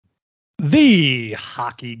The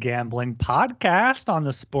Hockey Gambling Podcast on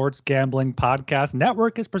the Sports Gambling Podcast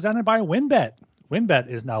Network is presented by WynnBET. WynnBET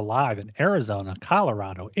is now live in Arizona,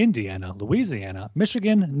 Colorado, Indiana, Louisiana,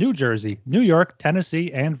 Michigan, New Jersey, New York,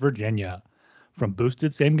 Tennessee, and Virginia. From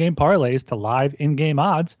boosted same-game parlays to live in-game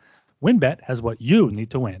odds, WynnBET has what you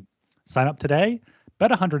need to win. Sign up today,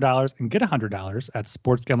 bet $100 and get $100 at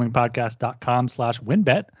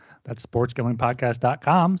sportsgamblingpodcast.com/WynnBET. That's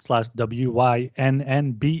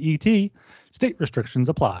sportsgamblingpodcast.com/WYNNBET. State restrictions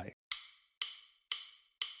apply.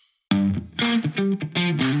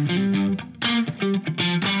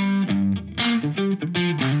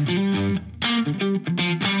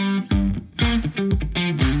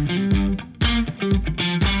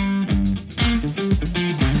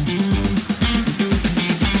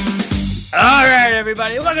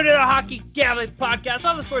 Everybody, welcome to the Hockey Gambling Podcast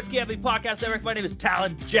on the Sports Gambling Podcast Network. My name is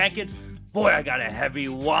Talon Jenkins. Boy, I got a heavy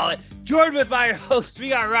wallet. Joined with my hosts, we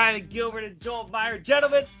got Ryan Gilbert and Joel Meyer.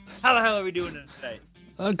 Gentlemen, how the hell are we doing tonight?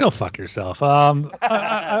 Go fuck yourself. I've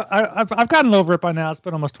gotten over it by now. It's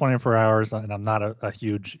been almost 24 hours, and I'm not a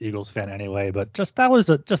huge Eagles fan anyway. But that was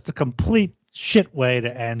just a complete shit way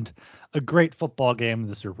to end a great football game in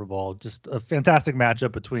the Super Bowl. Just a fantastic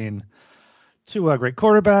matchup between two great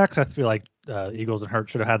quarterbacks. I feel like Eagles and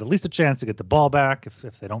Hurts should have had at least a chance to get the ball back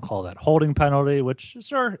if they don't call that holding penalty, which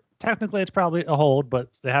sure, technically it's probably a hold, but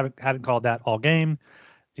they hadn't called that all game.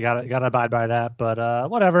 You gotta abide by that. But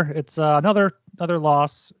whatever. It's another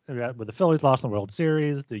loss with the Phillies lost in the World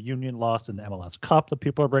Series, the Union lost in the MLS Cup that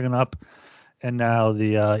people are bringing up, and now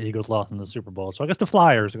the Eagles lost in the Super Bowl. So I guess the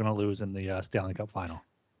Flyers are going to lose in the Stanley Cup final.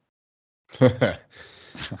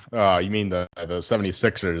 You mean the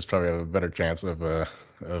 76ers probably have a better chance of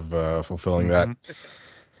fulfilling that.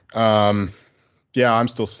 Yeah, I'm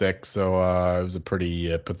still sick, so it was a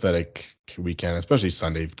pretty pathetic weekend, especially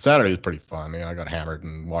Sunday. Saturday was pretty fun. I got hammered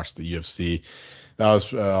and watched the UFC. That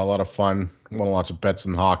was a lot of fun. Won lots of bets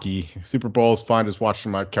in hockey. Super Bowl was fun, just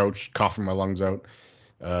watching my couch, coughing my lungs out.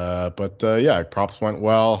 Yeah, props went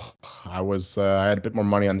well. I had a bit more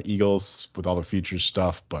money on the Eagles with all the futures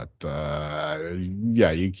stuff, but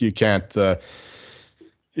yeah, you can't look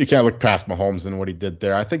past Mahomes and what he did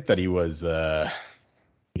there. I think that he was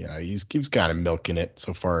he was kind of milking it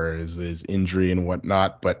so far as his injury and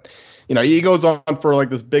whatnot, but he goes on for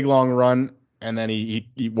like this big long run and then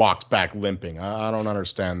he walks back limping. I don't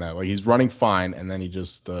understand that. Like, he's running fine and then he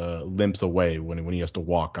just limps away when he has to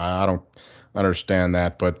walk. I don't understand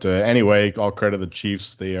that, but anyway, all credit to the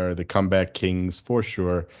Chiefs. They are the comeback kings for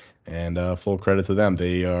sure, and full credit to them.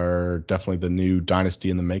 They are definitely the new dynasty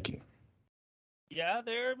in the making. Yeah,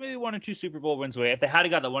 they're maybe 1 or 2 Super Bowl wins away. If they had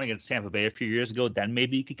got the one against Tampa Bay a few years ago, then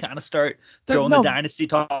maybe you could kind of start throwing the dynasty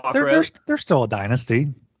talk around. They're still a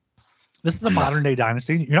dynasty. This is a modern day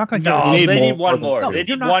dynasty. You're not going to get. No, they need one more. They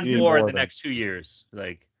need one more in the next 2 years.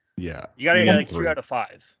 Like. Yeah, you got to get like 3 out of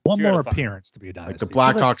 5. One more appearance to be a dynasty. Like the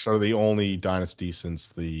Blackhawks are the only dynasty since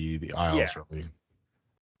the Isles, really.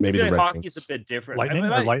 Maybe the Red hockey's a bit different.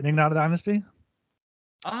 Lightning not a dynasty?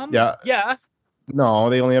 Yeah. No,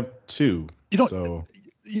 they only have 2.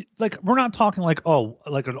 We're not talking like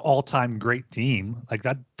an all-time great team like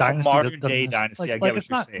that dynasty. Modern day dynasty. I get what you're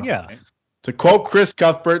saying. Yeah. Right? To quote Chris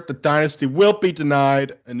Cuthbert, the dynasty will be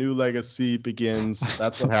denied. A new legacy begins.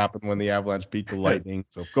 That's what happened when the Avalanche beat the Lightning.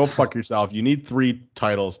 So go fuck yourself. You need 3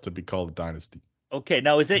 titles to be called a dynasty. Okay,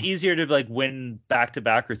 now is it easier to win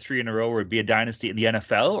back-to-back or 3 in a row or be a dynasty in the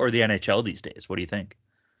NFL or the NHL these days? What do you think?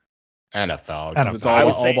 NFL, because it's all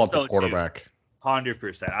about the quarterback.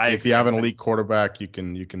 100%. If you have an elite quarterback, you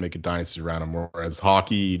can make a dynasty around him. Whereas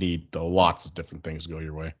hockey, you need lots of different things to go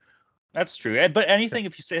your way. That's true. But anything,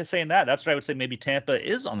 if you saying that, that's what I would say. Maybe Tampa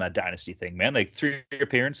is on that dynasty thing, man. Like 3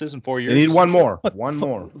 appearances in 4 years. They need one more. But one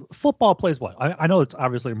more. Football plays what? I know it's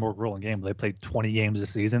obviously a more grueling game, but they played 20 games this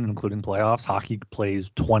season, including playoffs. Hockey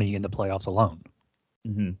plays 20 in the playoffs alone.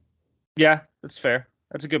 Mm-hmm. Yeah, that's fair.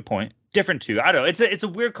 That's a good point. Different too. I don't know. It's a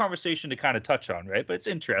weird conversation to kind of touch on, right? But it's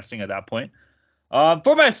interesting at that point.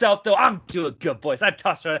 For myself, though, I'm doing good, boys. I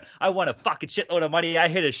tossed around. I won a fucking shitload of money. I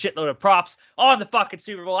hit a shitload of props on the fucking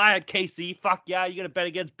Super Bowl. I had KC. Fuck yeah. You going to bet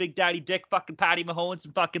against Big Daddy Dick, fucking Patty Mahomes,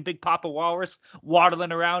 and fucking Big Papa Walrus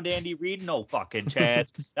waddling around Andy Reid? No fucking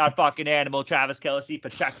chance. That fucking animal, Travis Kelce.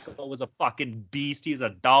 Pacheco was a fucking beast. He's a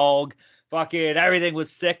dog. Fucking everything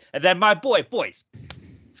was sick. And then my boys.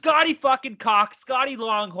 Scotty fucking Cox, Scotty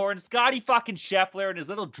Longhorn, Scotty fucking Scheffler and his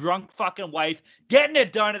little drunk fucking wife getting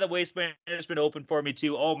it done at the Waste Management Open for me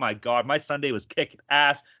too. Oh my God, my Sunday was kicking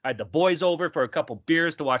ass. I had the boys over for a couple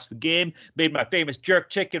beers to watch the game, made my famous jerk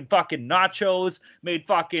chicken fucking nachos, made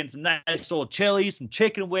fucking some nice old chili, some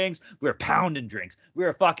chicken wings. We were pounding drinks. We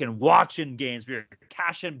were fucking watching games. We were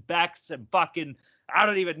cashing bets and fucking, I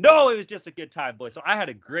don't even know. It was just a good time, boys. So I had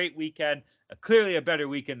a great weekend. Clearly a better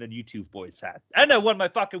weekend than you two boys had. And I won my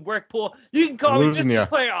fucking work pool. You can call me Mr.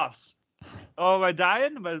 Playoffs. Oh, am I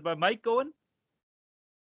dying? Am my mic going?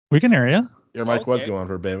 We can hear you. Your mic was going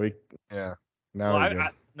for a bit. Yeah. Now we're good.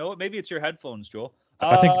 No, maybe it's your headphones, Joel.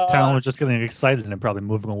 I think Talon was just getting excited and probably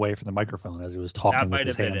moving away from the microphone as he was talking with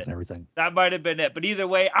his hands and everything. That might have been it. But either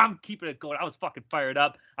way, I'm keeping it going. I was fucking fired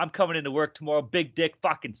up. I'm coming into work tomorrow, big dick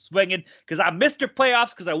fucking swinging, because I'm Mr.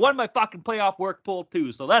 Playoffs, because I won my fucking playoff work pool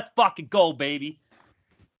too. So let's fucking go, baby.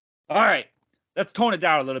 All right. Let's tone it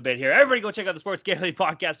down a little bit here. Everybody go check out the Sports Gambling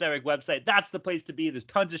Podcast Network website. That's the place to be. There's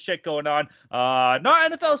tons of shit going on. Not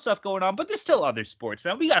NFL stuff going on, but there's still other sports,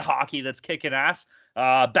 man. We got hockey that's kicking ass.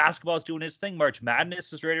 Basketball's doing its thing. March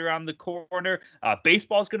Madness is right around the corner.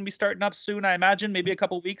 Baseball's going to be starting up soon, I imagine. Maybe a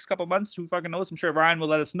couple weeks, couple months. Who fucking knows? I'm sure Ryan will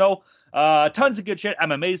let us know. Tons of good shit.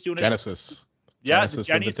 MMA's doing it. Genesis. Yeah, Genesis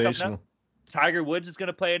Invitational. Tiger Woods is going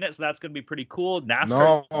to play in it, so that's going to be pretty cool.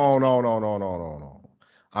 NASCAR. No.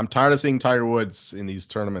 I'm tired of seeing Tiger Woods in these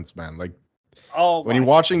tournaments, man. Like, when you're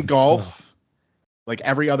watching golf, like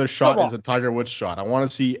every other shot is a Tiger Woods shot. I want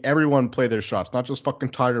to see everyone play their shots, not just fucking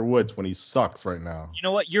Tiger Woods when he sucks right now. You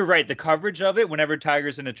know what? You're right. The coverage of it whenever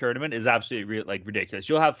Tiger's in a tournament is absolutely ridiculous.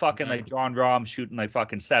 You'll have fucking like Jon Rahm shooting like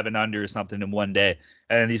fucking 7 under or something in one day.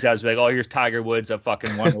 And these guys will be like, oh, here's Tiger Woods at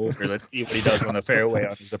fucking 1 over. Let's see what he does on the fairway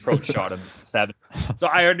on his approach shot of 7. So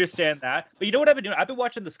I understand that. But you know what I've been doing? I've been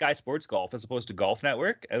watching the Sky Sports Golf as opposed to Golf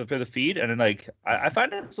Network for the feed. And then like, I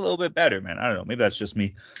find it's a little bit better, man. I don't know. Maybe that's just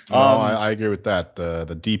me. No, I agree with that. The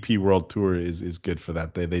DP World Tour is good for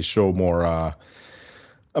that. They show more a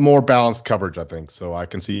more balanced coverage, I think. So I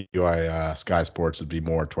can see why Sky Sports would be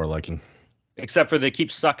more to our liking. Except for they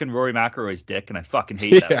keep sucking Rory McIlroy's dick, and I fucking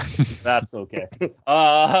hate that. Yeah. That's okay.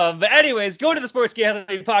 But anyways, go to the Sports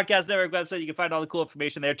Gambling Podcast Network website. You can find all the cool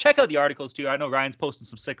information there. Check out the articles, too. I know Ryan's posting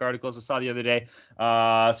some sick articles I saw the other day.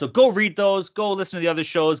 So go read those. Go listen to the other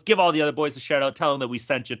shows. Give all the other boys a shout-out. Tell them that we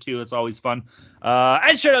sent you, too. It's always fun.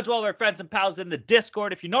 And shout-out to all our friends and pals in the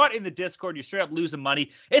Discord. If you're not in the Discord, you're straight up losing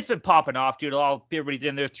money. It's been popping off, dude. Everybody's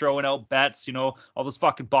in there throwing out bets. You know, all those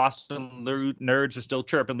fucking Boston nerds are still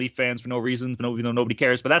chirping Leaf fans for no reason. Even though nobody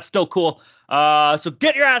cares, but that's still cool. So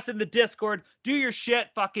get your ass in the Discord, do your shit,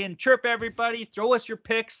 fucking chirp everybody, throw us your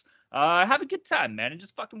picks, have a good time, man, and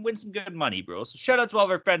just fucking win some good money, bro. So shout out to all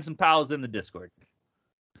of our friends and pals in the Discord.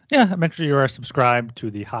 Yeah, make sure you are subscribed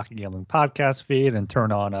to the Hockey Gambling Podcast feed and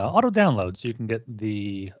turn on auto download so you can get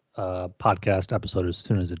the podcast episode as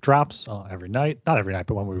soon as it drops every night. Not every night,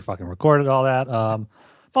 but when we fucking recorded all that.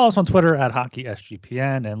 Follow us on Twitter at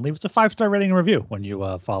HockeySGPN and leave us a 5-star rating and review when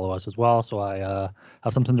you follow us as well. So I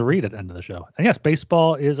have something to read at the end of the show. And yes,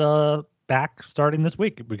 baseball is back starting this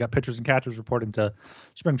week. We got pitchers and catchers reporting to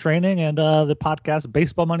spring training, and the podcast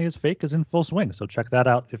Baseball Money is Fake is in full swing. So check that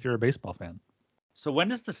out if you're a baseball fan. So when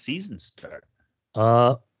does the season start?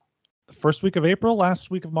 First week of April, last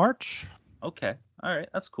week of March. Okay. All right.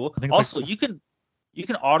 That's cool. Also, you can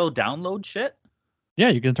auto download shit. Yeah,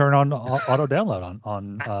 you can turn on auto download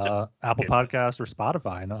on Apple Podcasts or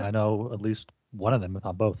Spotify. I know at least one of them, if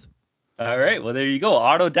not both. All right, well there you go.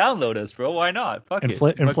 Auto download us, bro. Why not? Fuck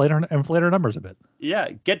inflate our numbers a bit. Yeah,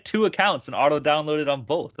 get 2 accounts and auto download it on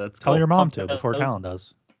both. That's cool. Tell your mom to before Talon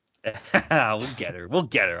does. We'll get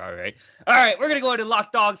her. All right. All right, we're gonna go into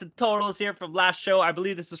lock dogs and totals here from last show. I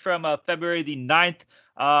believe this is from February the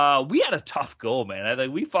 9th. We had a tough go, man. I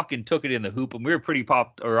think we fucking took it in the hoop, and we were pretty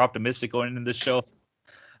optimistic going into this show.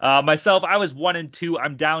 Myself, I was 1-2.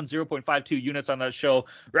 I'm down 0.52 units on that show.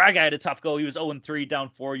 Raga had a tough go. He was 0-3, down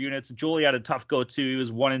 4 units. Julie had a tough go too. He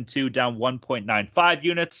was 1-2, down 1.95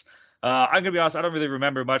 units. I'm going to be honest, I don't really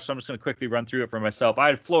remember much, so I'm just going to quickly run through it for myself. I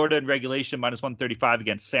had Florida in regulation, -135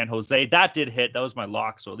 against San Jose. That did hit. That was my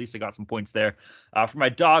lock, so at least I got some points there. For my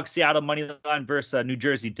dog, Seattle moneyline versus New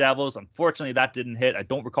Jersey Devils. Unfortunately, that didn't hit. I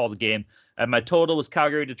don't recall the game. And my total was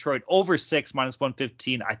Calgary Detroit over 6,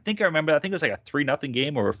 -115. I think I remember. I think it was like a 3-0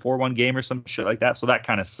 game or a 4-1 game or some shit like that. So that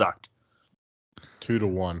kind of sucked.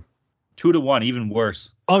 2-1. 2-1, even worse.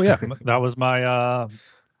 Oh yeah, that was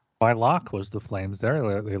my lock was the Flames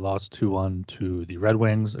there. They lost 2-1 to the Red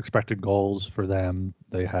Wings. Expected goals for them,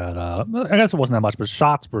 they had I guess it wasn't that much, but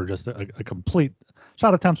shots were just a complete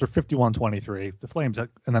shot attempts were 51-23. The Flames,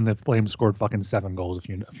 and then the Flames scored fucking 7 goals a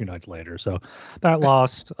few nights later. So that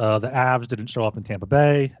lost. The Avs didn't show up in Tampa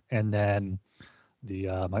Bay, and then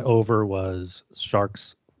my over was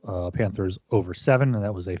Sharks Panthers over 7, and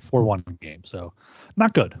that was a 4-1 game. So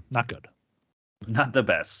not good. Not the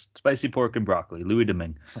best. Spicy pork and broccoli. Louis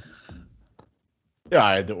Domingue. Yeah,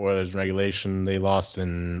 I had the Oilers in regulation. They lost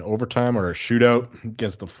in overtime or a shootout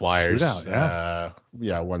against the Flyers.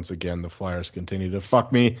 Shootout, once again, the Flyers continue to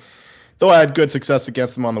fuck me. Though I had good success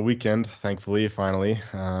against them on the weekend, thankfully, finally.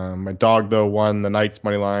 My dog, though, won the Knights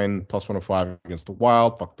money line plus 105 against the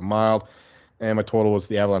Wild. Fuck the Mild. And my total was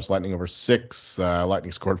the Avalanche Lightning over 6.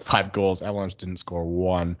 Lightning scored 5 goals. Avalanche didn't score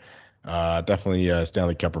 1. Definitely a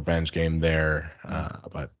Stanley Cup revenge game there.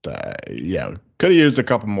 But could have used a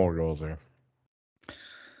couple more goals there.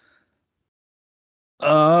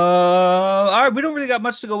 All right, we don't really got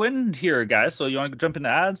much to go in here, guys. So you want to jump into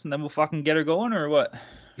ads and then we'll fucking get her going, or what?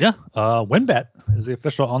 Yeah. WynnBET is the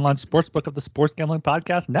official online sportsbook of the Sports Gambling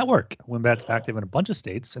Podcast Network. WynnBET's active in a bunch of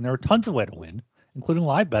states, and there are tons of ways to win, including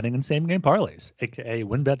live betting and same-game parlays, aka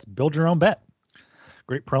WynnBET's Build Your Own Bet.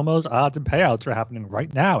 Great promos, odds, and payouts are happening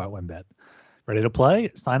right now at WynnBET. Ready to play?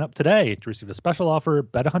 Sign up today to receive a special offer.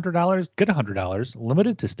 Bet $100, get $100,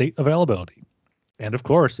 limited to state availability. And of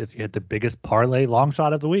course, if you hit the biggest parlay long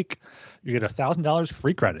shot of the week, you get $1,000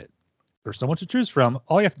 free credit. There's so much to choose from.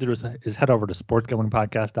 All you have to do is head over to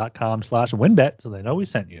sportsgamblingpodcast.com/WynnBET so they know we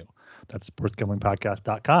sent you. That's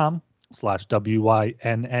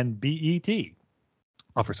sportsgamblingpodcast.com/WYNNBET.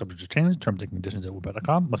 Offer subject to change. Terms and conditions at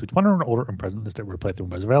WynnBET.com. Must be 21 or older and present in the state where playthrough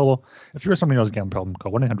WynnBET is available. If you or somebody knows a gambling problem,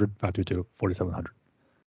 call 1-800-522-4700.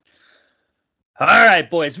 All right,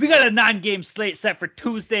 boys, we got a 9-game slate set for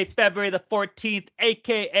Tuesday, February the 14th,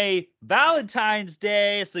 a.k.a. Valentine's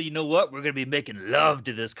Day. So you know what? We're going to be making love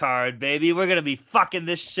to this card, baby. We're going to be fucking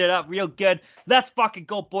this shit up real good. Let's fucking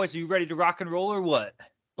go, boys. Are you ready to rock and roll or what?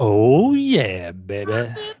 Oh, yeah, baby.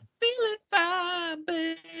 I've been feeling fine,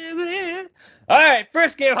 baby. All right,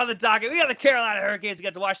 first game on the docket. We got the Carolina Hurricanes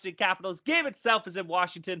against the Washington Capitals. Game itself is in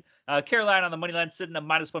Washington. Carolina on the money line sitting at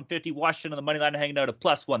minus 150. Washington on the money line hanging out at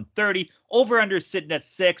plus 130. Over under sitting at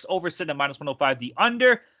 6. Over sitting at minus 105. The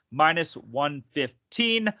under minus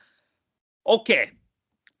 115. Okay.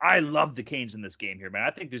 I love the Canes in this game here, man. I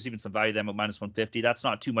think there's even some value to them at minus 150. That's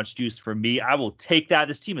not too much juice for me. I will take that.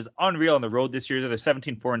 This team is unreal on the road this year. They're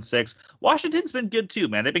 17-4-6. Washington's been good too,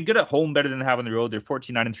 man. They've been good at home, better than they have on the road. They're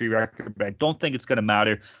 14-9-3 record, but I don't think it's going to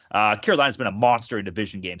matter. Carolina's been a monster in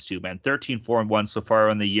division games too, man. 13-4-1 so far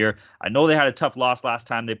on the year. I know they had a tough loss last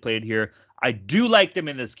time they played here. I do like them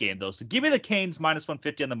in this game, though. So give me the Canes minus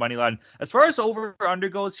 150 on the money line. As far as over or under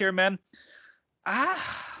goes here, man, I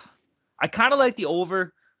kind of like the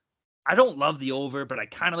over. I don't love the over, but I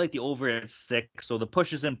kind of like the over at 6. So the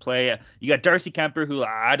push is in play. You got Darcy Kemper, who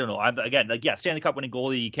I don't know. Stanley Cup winning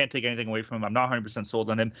goalie. You can't take anything away from him. I'm not 100% sold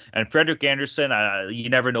on him. And Frederik Andersen, you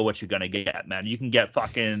never know what you're gonna get, man. You can get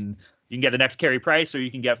the next Carey Price, or you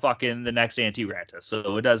can get fucking the next Antti Raanta.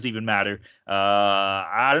 So it doesn't even matter.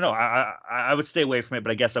 I don't know. I would stay away from it, but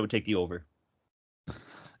I guess I would take the over.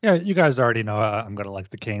 Yeah, you guys already know I'm going to like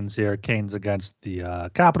the Canes here. Canes against the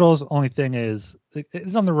Capitals. Only thing is,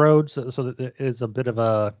 it's on the road, so it is a bit of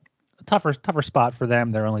a tougher spot for them.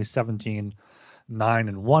 They're only 17-9-1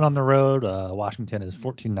 on the road. Washington is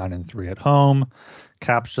 14-9-3 at home.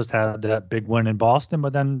 Caps just had that big win in Boston,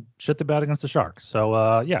 but then shit the bed against the Sharks. So,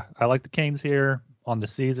 I like the Canes here on the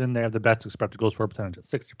season. They have the best expected goals for percentage at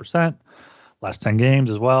 60%. Last 10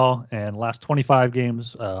 games as well, and last 25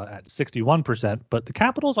 games at 61%. But the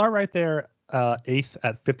Capitals are right there, 8th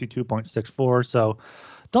at 52.64. So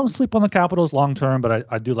don't sleep on the Capitals long term, but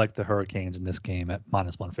I do like the Hurricanes in this game at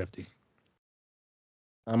minus 150.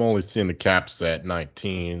 I'm only seeing the Caps at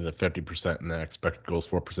 19, the 50% in the expected goals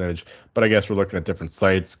for percentage. But I guess we're looking at different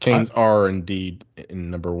sites. Canes are indeed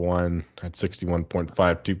in number 1 at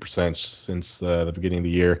 61.52% since the beginning of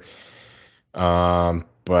the year.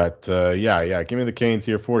 But give me the Canes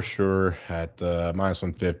here for sure at minus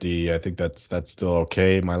 150. I think that's still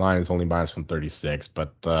okay. My line is only minus 136,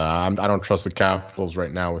 but I don't trust the Capitals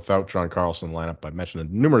right now without John Carlson in the lineup. I've mentioned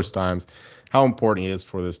it numerous times how important he is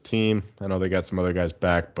for this team. I know they got some other guys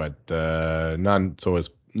back, but none so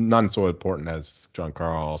important as John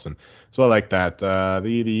Carlson. So I like that.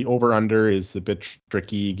 The over under is a bit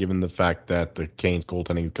tricky given the fact that the Canes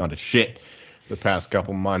goaltending has gone to shit the past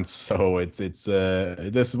couple months, so it's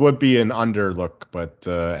this would be an under look, but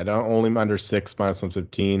I don't only under 6 minus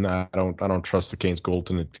 115. I don't trust the Canes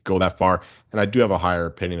goaltending to go that far, and I do have a higher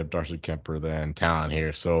opinion of Darcy Kemper than Talon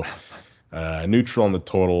here, so neutral on the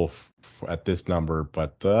total at this number,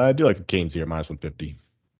 but I do like the Canes here minus 150.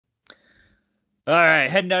 All right,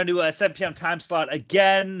 heading down to a 7 p.m. time slot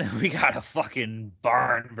again. We got a fucking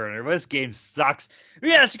barn burner. This game sucks. We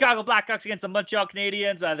got Chicago Blackhawks against the Montreal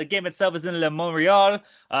Canadiens. The game itself is in Le Montreal.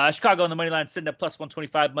 Chicago on the money line sitting at plus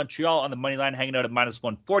 125. Montreal on the money line hanging out at minus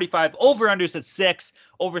 145. Over-unders at 6.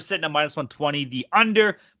 Over sitting at minus 120. The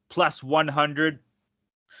under plus 100.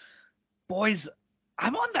 Boys,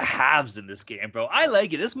 I'm on the halves in this game, bro. I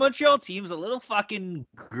like it. This Montreal team's a little fucking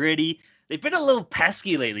gritty. They've been a little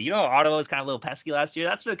pesky lately. You know, Ottawa was kind of a little pesky last year.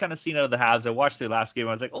 That's what I kind of seen out of the halves. I watched their last game.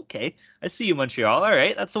 I was like, okay, I see you, Montreal. All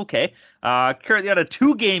right, that's okay. Currently on a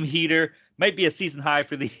 2-game heater. Might be a season high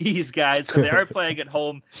for these guys, but they are playing at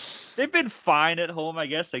home. They've been fine at home, I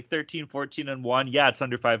guess, like 13, 14, and 1. Yeah, it's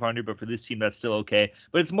under 500, but for this team, that's still okay.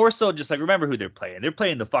 But it's more so just like, remember who they're playing. They're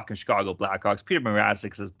playing the fucking Chicago Blackhawks. Peter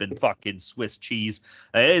Mrazek has been fucking Swiss cheese.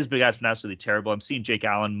 His big ass been absolutely terrible. I'm seeing Jake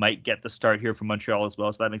Allen might get the start here for Montreal as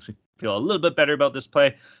well, so that makes me feel a little bit better about this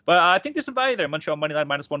play. But I think there's some value there. Montreal money line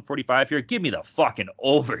minus 145 here. Give me the fucking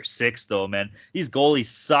over 6, though, man. These goalies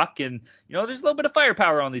suck, and, you know, there's a little bit of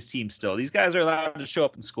firepower on these teams still. These guys are allowed to show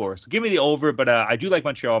up and score. So give me the over, but I do like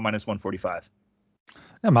Montreal minus 145.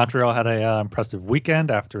 Yeah, Montreal had a impressive weekend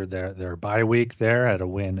after their bye week there. Had a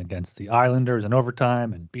win against the Islanders in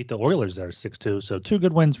overtime and beat the Oilers there 6-2. So 2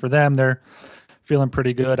 good wins for them. They're feeling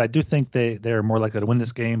pretty good. I do think they're more likely to win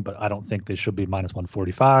this game, but I don't think they should be minus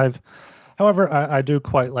 145. However, I do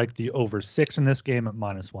quite like the over 6 in this game at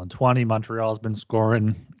minus 120. Montreal's been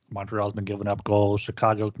scoring. Montreal's been giving up goals.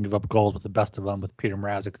 Chicago can give up goals with the best of them with Peter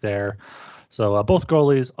Mrazek there. So both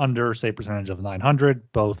goalies under save percentage of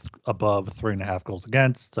 900, both above 3.5 goals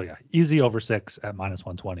against. So yeah, easy over 6 at minus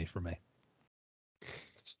 120 for me.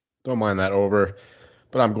 Don't mind that over,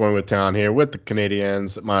 but I'm going with town here with the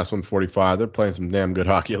Canadiens at minus 145. They're playing some damn good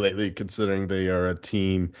hockey lately, considering they are a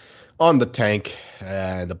team on the tank.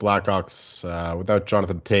 And the Blackhawks, without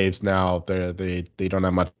Jonathan Taves now, they don't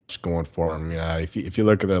have much going for them. If you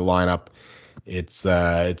look at their lineup, it's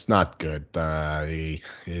not good.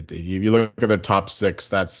 If you look at their top 6,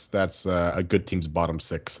 that's a good team's bottom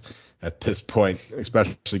 6 at this point,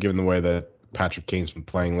 especially given the way that Patrick Kane's been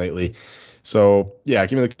playing lately. So yeah,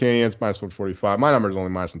 give me the Canadiens minus 145. My number is only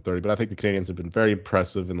minus 130, but I think the Canadiens have been very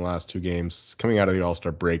impressive in the last 2 games coming out of the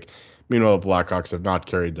All-Star break. Meanwhile, the Blackhawks have not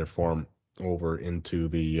carried their form over into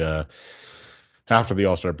the after the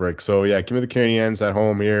All-Star break. So yeah, give me the Canadiens at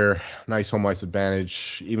home here. Nice home ice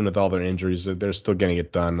advantage. Even with all their injuries, they're still getting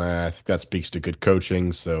it done. I think that speaks to good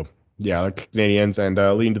coaching. So yeah, I like Canadiens and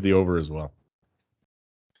lean to the over as well.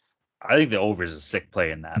 I think the over is a sick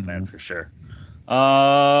play in that, man, for sure.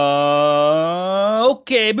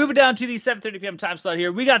 Okay, moving down to the 7:30 p.m. time slot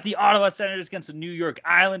here. We got the Ottawa Senators against the New York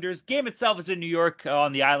Islanders. Game itself is in New York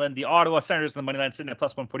on the island. The Ottawa Senators on the money line sitting at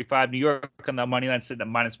plus 145. New York on the money line sitting at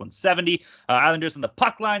minus 170. Islanders on the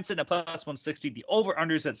puck line sitting at plus 160. The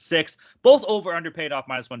over-unders at 6. Both over-under paid off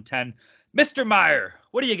minus 110. Mr. Meyer,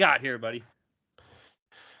 what do you got here, buddy?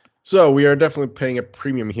 So we are definitely paying a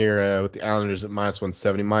premium here with the Islanders at minus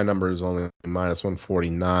 170. My number is only minus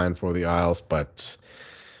 149 for the Isles, but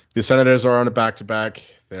the Senators are on a back-to-back.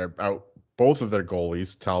 They're out both of their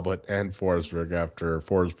goalies, Talbot and Forsberg, after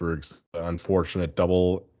Forsberg's unfortunate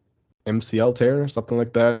double MCL tear or something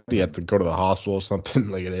like that. He had to go to the hospital or something.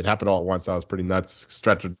 Like it happened all at once. That was pretty nuts.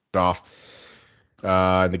 Stretched it off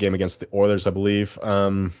in the game against the Oilers, I believe.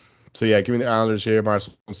 So yeah, give me the Islanders here, minus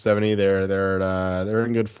 170. They're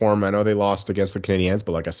in good form. I know they lost against the Canadiens,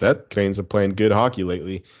 but like I said, Canadiens are playing good hockey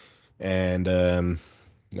lately, and so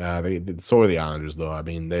are the Islanders though. I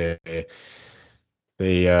mean, they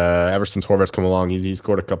ever since Horvat's come along, he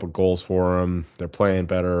scored a couple goals for them. They're playing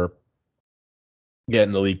better,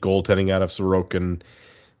 getting elite goaltending out of Sorokin.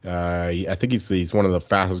 I think he's one of the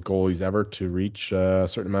fastest goalies ever to reach a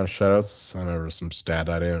certain amount of shutouts. I remember some stat.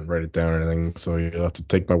 I didn't write it down or anything, so you'll have to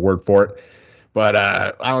take my word for it. But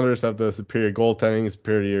Islanders have the superior goaltending,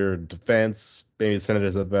 superior defense. Maybe the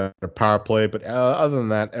Senators have better power play, but other than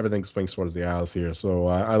that, everything swings towards the Isles here. So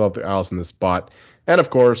I love the Isles in this spot. And of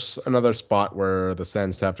course, another spot where the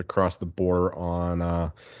Sens have to cross the border on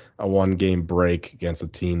a 1-game break against a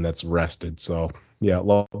team that's rested. So yeah,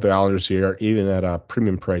 love the Islanders here, even at a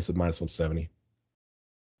premium price of minus 170.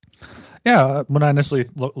 Yeah, when I initially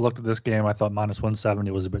looked at this game, I thought minus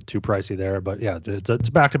 170 was a bit too pricey there. But yeah,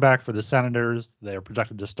 it's back-to-back for the Senators. They're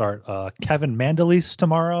projected to start Kevin Mandolese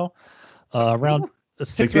tomorrow. Around the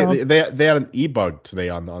 6th round. They had an e-bug today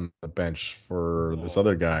on the bench for this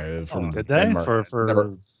other guy from did they? Denmark.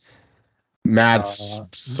 For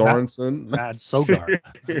Sorensen. Matt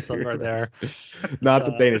Sogard there. Not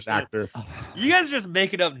the Danish actor. You guys are just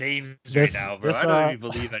making up names right now, bro. I don't even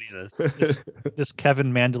believe any of this. This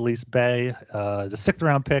Kevin Mandalise Bay is a 6th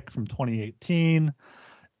round pick from 2018.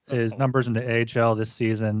 His numbers in the AHL this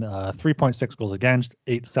season: 3.6 goals against,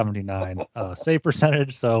 879 save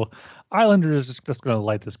percentage. So Islanders is just going to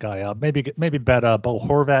light this guy up. Maybe bet Bo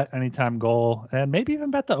Horvat anytime goal, and maybe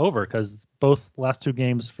even bet the over, because both last 2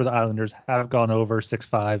 games for the Islanders have gone over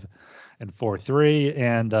 6-5 and 4-3,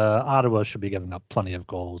 and Ottawa should be giving up plenty of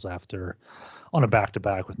goals on a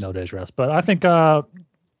back-to-back with no days rest. But I think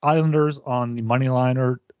Islanders on the money line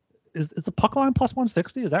are. Is the puck line plus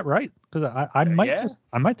 160? Is that right? Because I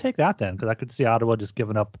might take that then, because I could see Ottawa just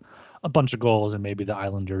giving up a bunch of goals and maybe the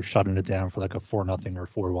Islanders shutting it down for like a 4-0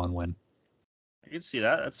 or 4-1 win. You can see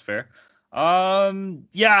that. That's fair.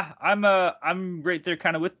 Yeah, I'm right there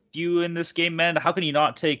kind of with you in this game, man. How can you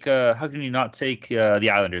not take the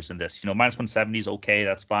Islanders in this? Minus 170 is okay,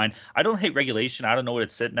 that's fine. I don't hate regulation. I don't know what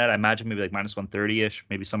it's sitting at. I imagine maybe like minus 130-ish,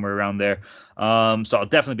 maybe somewhere around there. So I'll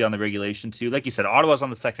definitely be on the regulation too. Like you said, Ottawa's on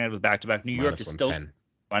the second end with back-to-back. New York is still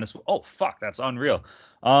minus. Oh fuck, that's unreal.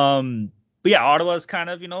 But yeah, Ottawa's kind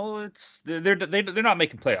of, they're not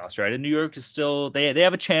making playoffs, right? And New York is still, they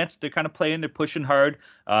have a chance. They're kind of playing, they're pushing hard.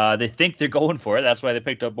 They think they're going for it. That's why they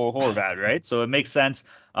picked up Bo Horvat, right? So it makes sense.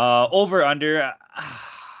 Over under.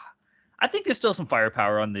 I think there's still some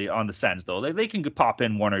firepower on the Sens though. They can pop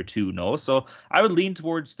in 1 or 2, no. So I would lean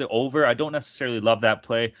towards the over. I don't necessarily love that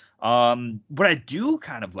play. What I do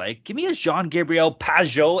kind of like, give me a Jean-Gabriel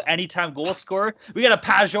Pageau anytime goal scorer. We got a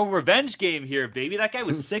Pageau revenge game here, baby. That guy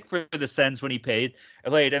was sick for the Sens when he played,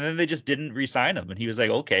 and then they just didn't re-sign him. And he was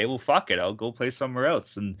like, okay, well, fuck it, I'll go play somewhere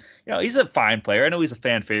else. And he's a fine player. I know he's a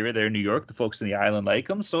fan favorite there in New York. The folks in the island like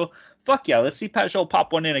him. So fuck yeah, let's see Pageau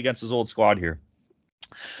pop one in against his old squad here.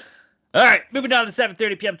 All right, moving down to the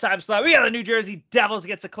 7:30 p.m. time slot. We got the New Jersey Devils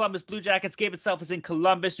against the Columbus Blue Jackets. Game itself is in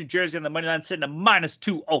Columbus, New Jersey on the money line sitting at minus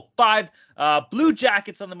 205. Blue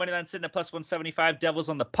Jackets on the money line sitting at plus 175. Devils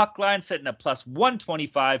on the puck line sitting at plus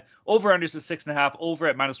 125. Over-unders is 6.5. Over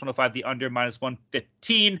at minus 105. The under minus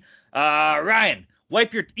 115. Ryan,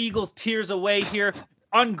 wipe your Eagles' tears away here.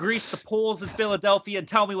 Ungrease the poles in Philadelphia and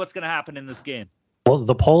tell me what's going to happen in this game. Well,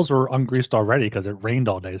 the poles were ungreased already because it rained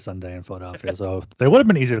all day Sunday in Philadelphia, so they would have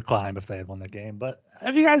been easy to climb if they had won the game. But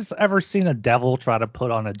have you guys ever seen a Devil try to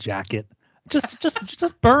put on a jacket?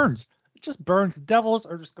 Just burns. It just burns. The Devils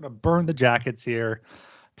are just going to burn the Jackets here.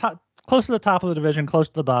 Close to the top of the division, close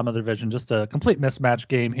to the bottom of the division. Just a complete mismatch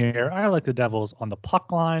game here. I like the Devils on the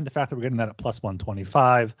puck line. The fact that we're getting that at plus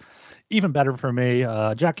 125, even better for me.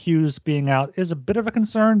 Jack Hughes being out is a bit of a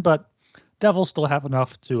concern, but Devils still have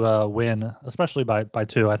enough to win, especially by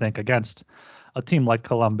 2, I think, against a team like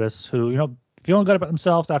Columbus, who, feeling good about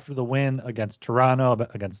themselves after the win against Toronto,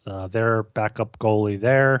 against their backup goalie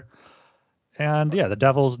there. And yeah, the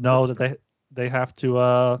Devils know that they have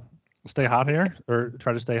to stay hot here, or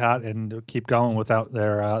try to stay hot and keep going without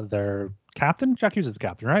their captain. Jack Hughes is the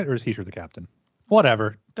captain, right? Or is he sure the captain?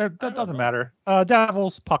 Whatever. That doesn't matter.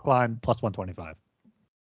 Devils puck line plus 125.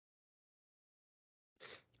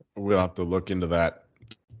 We'll have to look into that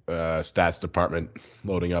stats department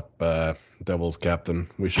loading up Devils captain.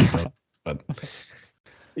 We should know. But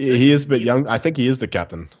he is a bit young. I think he is the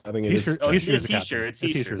captain. I think he's is. Sure. It's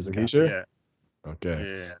he sure. Is he sure? Yeah.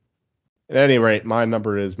 Okay. Yeah. At any rate, my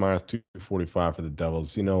number is minus 245 for the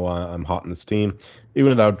Devils. I'm hot in this team. Even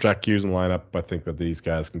without Jack Hughes in the lineup, I think that these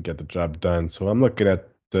guys can get the job done. So I'm looking at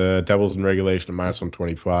the Devils in regulation at minus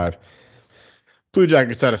 125. Blue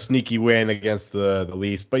Jackets had a sneaky win against the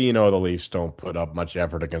Leafs, but the Leafs don't put up much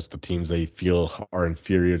effort against the teams they feel are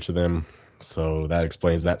inferior to them. So that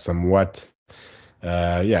explains that somewhat.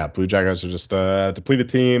 Blue Jackets are just a depleted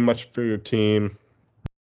team, much inferior team.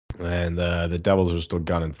 And the Devils are still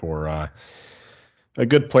gunning for a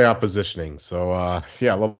good playoff positioning. So, I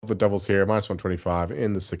love the Devils here. Minus 125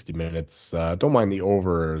 in the 60 minutes. Don't mind the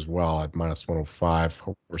over as well at minus 105,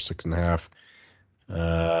 over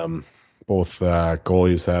 6.5. Both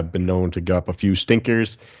goalies have been known to give up a few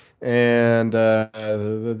stinkers, and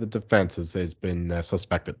the defense has been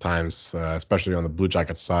suspect at times, especially on the Blue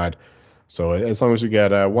Jackets side. So as long as we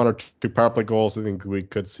get 1 or 2 power play goals, I think we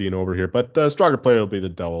could see an over here. But stronger play will be the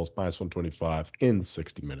Devils, minus 125 in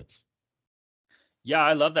 60 minutes. Yeah,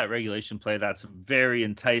 I love that regulation play. That's very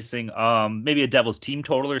enticing. Maybe a Devils team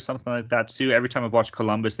total or something like that too. Every time I've watched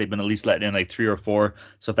Columbus, they've been at least letting in like 3 or 4.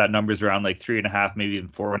 So if that number's around like 3.5, maybe even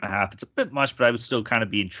 4.5, it's a bit much, but I would still kind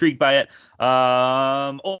of be intrigued by it.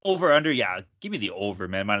 Over under, yeah, give me the over,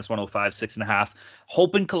 man. -105, 6.5.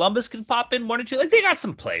 Hoping Columbus can pop in 1 or 2. Like they got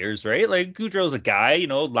some players, right? Like Goudreau's a guy,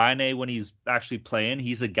 Line when he's actually playing,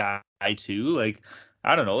 he's a guy too. Like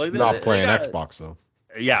I don't know, like Not playing Xbox though.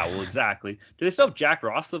 Yeah, well, exactly. Do they still have Jack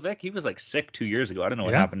Roslovic? He was like sick 2 years ago. I don't know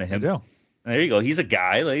what happened to him. There you go. He's a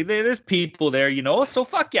guy. Like there's people there, So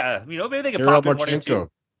fuck yeah. Maybe they can pop in 1 or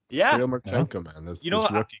 2. Yeah. Kirill Marchenko, man. This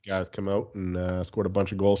rookie guys come out and scored a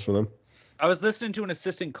bunch of goals for them. I was listening to an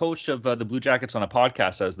assistant coach of the Blue Jackets on a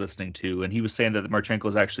podcast I was listening to, and he was saying that Marchenko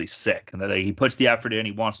is actually sick and that he puts the effort in,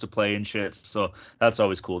 he wants to play and shit. So that's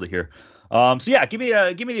always cool to hear. So yeah, give me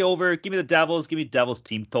the over, give me the Devils, give me Devils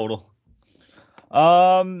team total.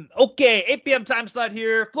 Okay, 8 p.m. time slot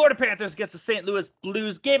here. Florida Panthers against the St. Louis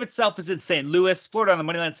Blues. Game itself is in St. Louis. Florida on the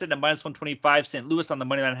money line sitting at -125. St. Louis on the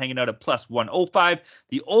money line hanging out at +105.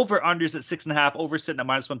 The over-unders at 6.5. Over sitting at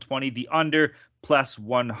 -120. The under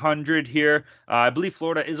 +100 here. I believe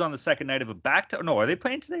Florida is on the second night of a back. No, are they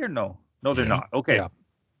playing today or no? No, they're not. Okay. Yeah.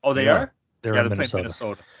 Oh, they are? They're playing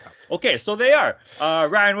Minnesota. Okay, so they are.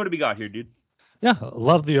 Ryan, what do we got here, dude? Yeah,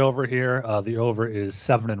 love the over here. The over is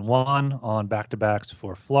 7-1 on back-to-backs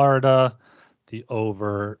for Florida. The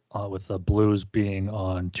over with the Blues being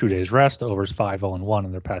on 2 days rest. The over is 5-0-1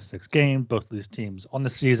 in their past 6 games. Both of these teams on the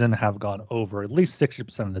season have gone over at least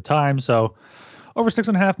 60% of the time. So over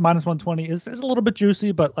 6.5 -120 is a little bit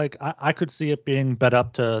juicy, but like I could see it being bet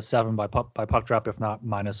up to 7 by puck drop, if not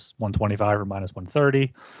 -125 or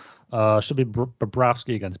 -130. Should be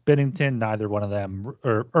Bobrovsky against Binnington. Neither one of them,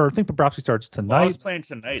 or I think Bobrovsky starts tonight. Well, I was playing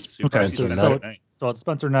tonight. So okay, so it's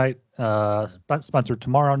Spencer Knight, Spencer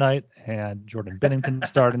tomorrow night, and Jordan Binnington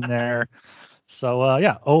starting there. So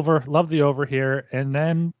yeah, over. Love the over here, and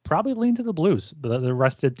then probably lean to the Blues, the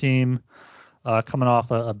rested team. Coming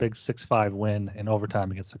off a big 6-5 win in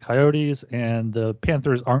overtime against the Coyotes, and the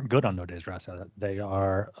Panthers aren't good on no days rest. They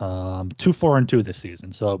are 2-4-2 this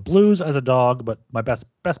season. So Blues as a dog, but my best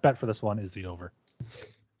bet for this one is the over.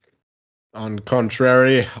 En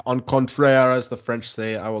contraire, as the French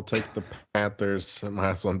say, I will take the Panthers at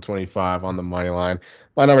 -125 on the money line.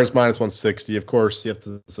 My number is -160. Of course, you have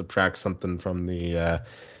to subtract something from the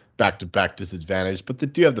back-to-back disadvantage, but they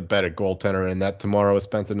do have the better goaltender in that tomorrow with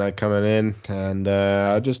Spencer Knight coming in, and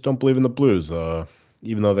I just don't believe in the Blues,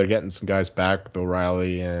 even though they're getting some guys back, though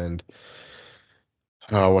Riley and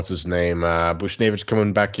what's his name, Bushnevich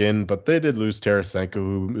coming back in, but they did lose Tarasenko,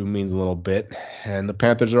 who means a little bit, and the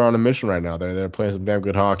Panthers are on a mission right now. They're playing some damn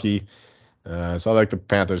good hockey, so I like the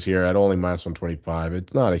Panthers here at only -125.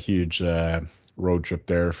 It's not a huge road trip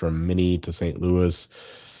there from Minnie to St. Louis.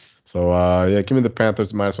 So, yeah, give me the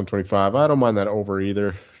Panthers -125. I don't mind that over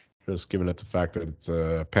either, just given it the fact that it's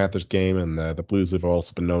a Panthers game, and the Blues have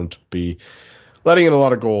also been known to be letting in a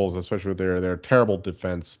lot of goals, especially with their terrible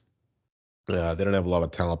defense. They don't have a lot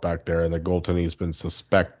of talent back there, and the goaltending has been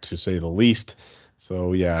suspect, to say the least.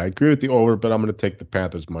 So, yeah, I agree with the over, but I'm going to take the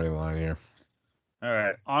Panthers money line here. All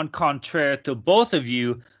right. En contraire to both of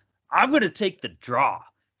you, I'm going to take the draw,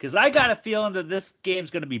 because I got a feeling that this game's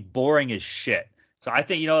going to be boring as shit. So I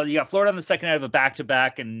think, you got Florida on the second night of a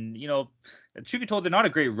back-to-back, and, truth be told, they're not a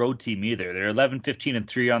great road team either. They're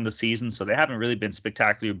 11-15-3 on the season, so they haven't really been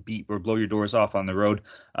spectacular beat or blow your doors off on the road.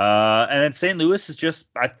 And then St. Louis is just,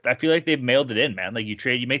 I feel like they've mailed it in, man. Like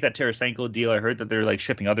you make that Tarasenko deal. I heard that they're like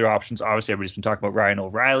shipping other options. Obviously, everybody's been talking about Ryan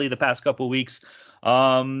O'Reilly the past couple of weeks.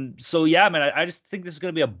 So yeah, man, I just think this is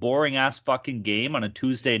going to be a boring ass fucking game on a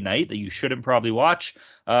Tuesday night that you shouldn't probably watch.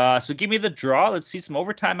 So give me the draw. Let's see some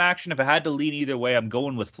overtime action. If I had to lean either way, I'm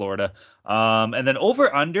going with Florida. And then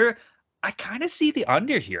over under, I kind of see the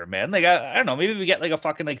under here, man. Like, I don't know, maybe we get like a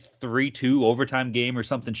fucking like 3-2 overtime game or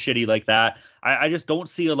something shitty like that. I just don't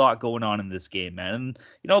see a lot going on in this game, man. And,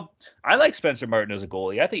 I like Spencer Martin as a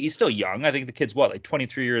goalie. I think he's still young. I think the kid's like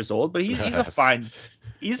 23 years old, but he's a fine.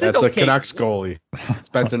 That's a Canucks goalie.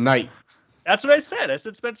 Spencer Knight. That's what I said. I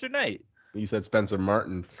said Spencer Knight. You said Spencer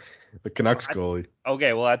Martin, the Canucks goalie.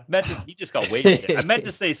 Okay, well, he just got wasted. I meant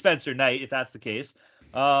to say Spencer Knight, if that's the case.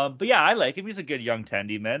 But yeah, I like him. He's a good young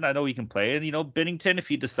tendy, man. I know he can play. And, Binnington, if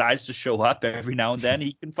he decides to show up every now and then,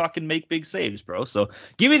 he can fucking make big saves, bro. So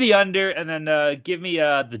give me the under, and then give me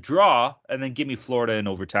the draw, and then give me Florida in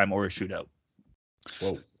overtime or a shootout.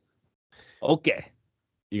 Whoa. Okay.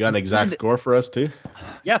 You got an exact score for us, too?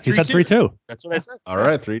 Yeah, 3-2. He said 3-2. That's what I said. All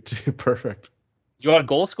right, 3-2. Perfect. You want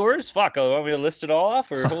goal scorers? Fuck, I want me to list it all off?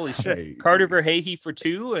 Or holy shit. Carter Verhage for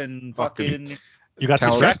 2 and fucking You got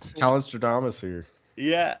Talonstradamus here.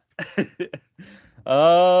 Yeah.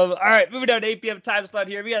 All right, moving down to 8 p.m. time slot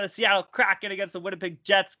here. We got the Seattle Kraken against the Winnipeg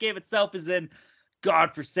Jets. Game itself is in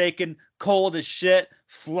godforsaken, cold as shit,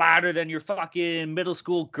 flatter than your fucking middle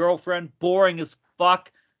school girlfriend, boring as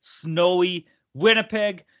fuck, snowy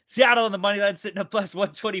Winnipeg. Seattle on the money line sitting at plus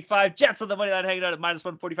 125. Jets on the money line hanging out at minus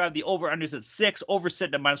 145. The over-under's at 6. Over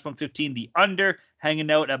sitting at minus 115. The under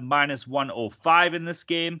hanging out at minus 105 in this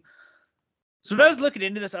game. So when I was looking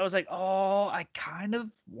into this, I was like, oh, I kind of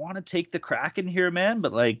want to take the Kraken here, man.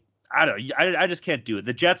 But, like, I don't know. I just can't do it.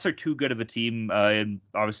 The Jets are too good of a team,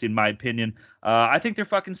 obviously, in my opinion. I think they're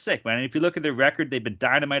fucking sick, man. And if you look at their record, they've been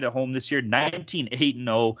dynamite at home this year,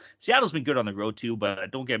 19-8-0. Seattle's been good on the road, too, but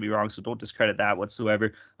don't get me wrong, so don't discredit that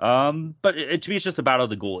whatsoever. But to me, it's just a battle of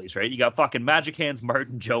the goalies, right? You got fucking Magic Hands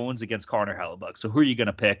Martin Jones against Connor Hellebuck. So who are you going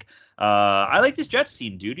to pick? I like this Jets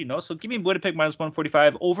team, dude, so give me Winnipeg minus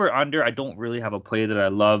 145. Over, under, I don't really have a play that I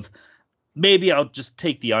love. Maybe I'll just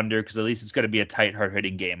take the under because at least it's going to be a tight,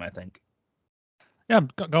 hard-hitting game, I think. Yeah, I'm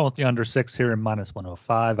going with the under 6 here in minus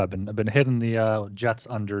 105. I've been hitting the Jets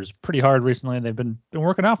unders pretty hard recently, and they've been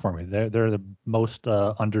working out for me. They're the most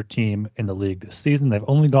under team in the league this season. They've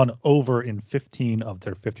only gone over in 15 of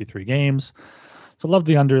their 53 games. So love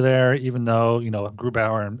the under there, even though,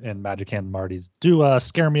 Grubauer and Magic Hand Martys do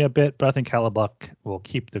scare me a bit, but I think Hellebuck will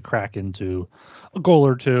keep the Kraken to a goal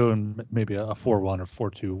or two and maybe a 4-1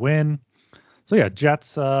 or 4-2 win. So yeah,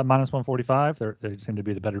 Jets minus 145. They seem to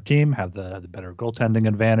be the better team, have the better goaltending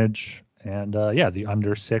advantage, and the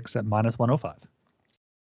under 6 at minus 105.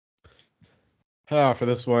 For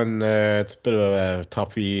this one, it's a bit of a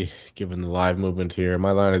toughie given the live movement here.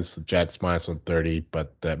 My line is the Jets minus 130,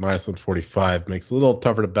 but minus 145 makes it a little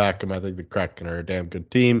tougher to back them. I think the Kraken are a damn good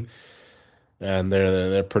team, and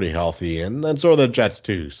they're pretty healthy, and so are the Jets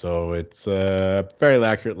too. So it's a fairly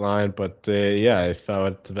accurate line, but if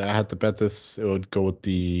I had to bet this, it would go with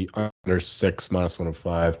the under 6 minus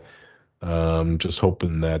 105. Just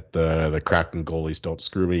hoping that the Kraken goalies don't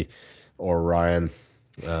screw me or Ryan.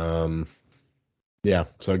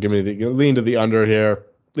 So give me lean to the under here,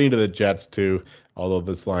 lean to the Jets too. Although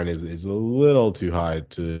this line is a little too high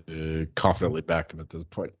to confidently back them at this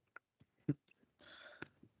point.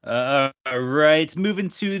 All right, moving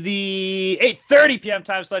to the 8:30 p.m.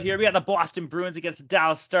 time slot here. We got the Boston Bruins against the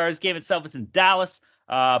Dallas Stars. Game itself is in Dallas.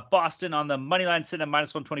 Boston on the money line sitting at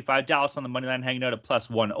minus 125. Dallas on the money line hanging out at plus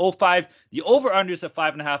 105. The over/under is at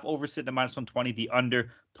 5.5. Over sitting at minus 120. The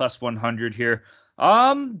under plus 100 here.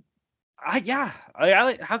 How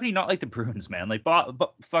can you not like the Bruins, man? Like,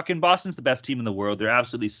 fucking Boston's the best team in the world. They're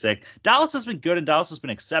absolutely sick. Dallas has been good, and Dallas has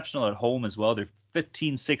been exceptional at home as well. They're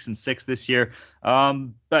 15-6-6 this year.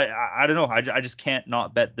 But I don't know. I just can't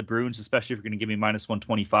not bet the Bruins, especially if you're going to give me minus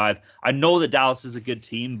 125. I know that Dallas is a good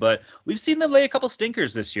team, but we've seen them lay a couple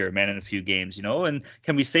stinkers this year, man, in a few games, And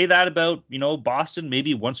can we say that about, Boston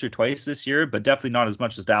maybe once or twice this year, but definitely not as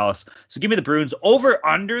much as Dallas. So give me the Bruins. Over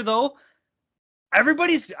under, though. We were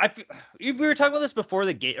talking about this before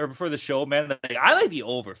the game or before the show, man. Like, I like the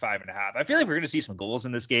over 5.5. I feel like we're going to see some goals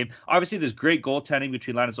in this game. Obviously, there's great goaltending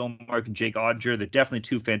between Linus Ullmark and Jake Oettinger. They're definitely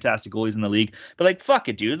two fantastic goalies in the league. But like, fuck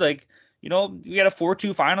it, dude. Like, you got a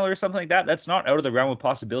 4-2 final or something like that. That's not out of the realm of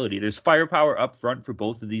possibility. There's firepower up front for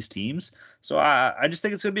both of these teams. So I just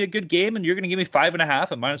think it's going to be a good game. And you're going to give me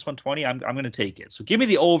 5.5 at minus 120. I'm going to take it. So give me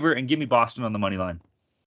the over and give me Boston on the money line.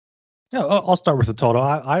 Yeah, I'll start with the total.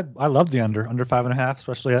 I love the under 5.5,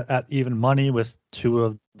 especially at even money with two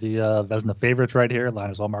of the Vezina favorites right here,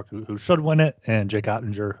 Linus Ullmark, who should win it, and Jake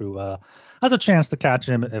Oettinger, who has a chance to catch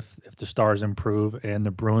him if the Stars improve and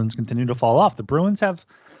the Bruins continue to fall off. The Bruins have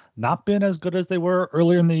not been as good as they were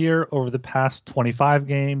earlier in the year. Over the past 25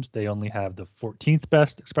 games, they only have the 14th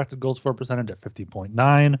best expected goals for percentage at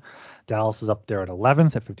 50.9. Dallas is up there at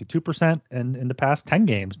 11th at 52%, and in the past 10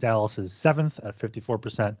 games, Dallas is 7th at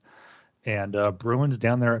 54%. And Bruins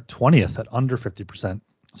down there at 20th at under 50%.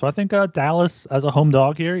 So I think Dallas as a home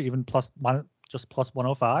dog here, even plus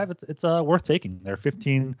 105, it's worth taking. They're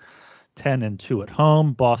 15-10-2 at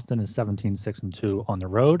home. Boston is 17-6-2 on the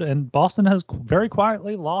road. And Boston has very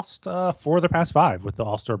quietly lost 4 of their past 5 with the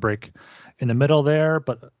All-Star break in the middle there.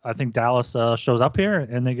 But I think Dallas shows up here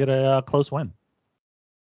and they get a close win.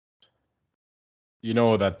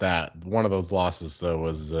 That one of those losses, though,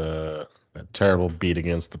 was that terrible beat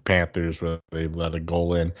against the Panthers where they let a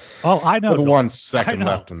goal in. Oh, I know. With 1 second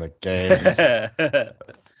left in the game.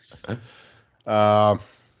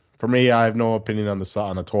 For me, I have no opinion on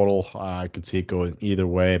the total. I could see it going either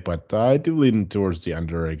way, but I do lean towards the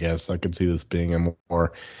under, I guess. I could see this being a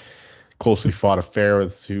more closely fought affair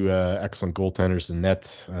with two excellent goaltenders in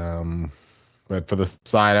net. But for the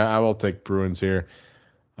side, I will take Bruins here.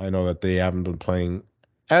 I know that they haven't been playing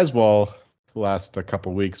as well the last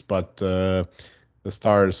couple of weeks, but the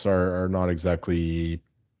Stars are not exactly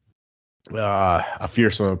a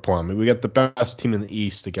fearsome opponent. We got the best team in the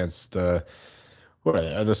East against what are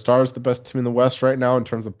they? Are the Stars the best team in the West right now in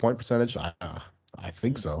terms of point percentage? I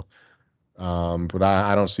think so. But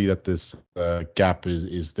I don't see that this gap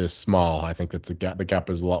is this small. I think that the gap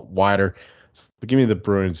is a lot wider. So give me the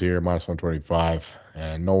Bruins here, minus 125,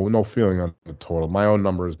 and no feeling on the total. My own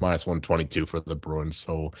number is minus 122 for the Bruins,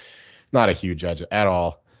 so not a huge edge at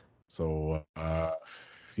all. So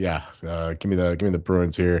give me the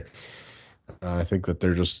Bruins here. I think that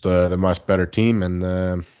they're just the much better team,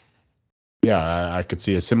 and I could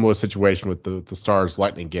see a similar situation with the Stars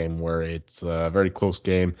Lightning game where it's a very close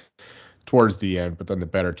game towards the end, but then the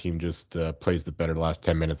better team just plays the better last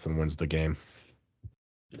 10 minutes and wins the game.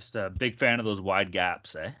 Just a big fan of those wide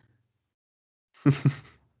gaps, eh?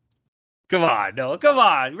 Come on.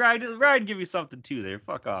 Ryan, give me something too there.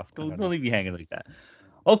 Fuck off. Don't leave me hanging like that.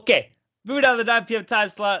 Okay. Moving down to the 9 p.m. time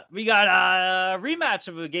slot, we got a rematch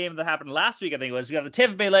of a game that happened last week, I think it was. We got the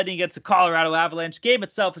Tampa Bay Lightning against the Colorado Avalanche. Game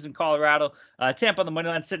itself is in Colorado. Tampa on the money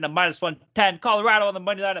line sitting at minus 110. Colorado on the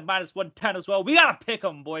money line at minus 110 as well. We got to pick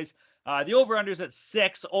them, boys. The over-under is at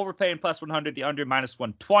 6. Overpaying plus 100. The under minus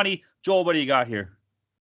 120. Joel, what do you got here?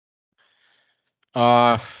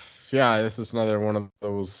 This is another one of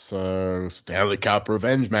those Stanley Cup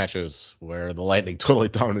revenge matches where the Lightning totally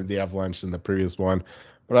dominated the Avalanche in the previous one.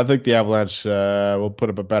 But I think the Avalanche will put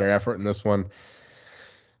up a better effort in this one.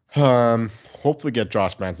 Hopefully get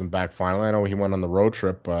Josh Manson back finally. I know he went on the road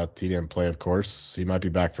trip, but he didn't play, of course. He might be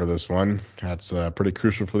back for this one. That's pretty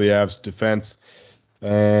crucial for the Avs defense.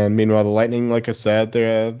 And meanwhile, the Lightning, like I said,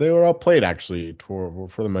 they were outplayed actually for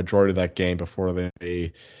the majority of that game before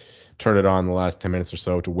they turned it on the last 10 minutes or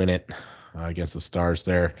so to win it against the Stars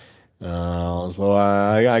there. So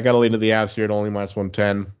I got to lean to the Avs here at only minus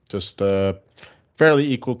 110. Just fairly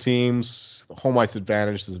equal teams. Home ice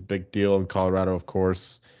advantage is a big deal in Colorado, of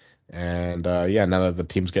course. And now that the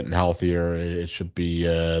team's getting healthier, it should be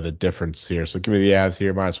the difference here. So give me the Avs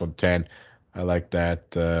here, minus 110. I like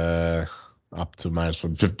that up to minus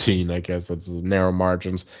 115, I guess. That's narrow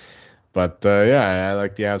margins. But I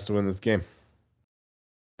like the Avs to win this game.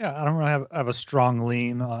 Yeah, I don't really have a strong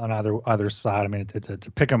lean on either side. I mean, it's a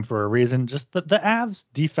pick them for a reason. Just the Avs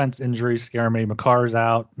defense injuries scare me. McCarr's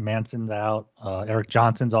out, Manson's out, Eric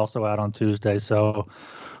Johnson's also out on Tuesday. So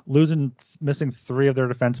missing 3 of their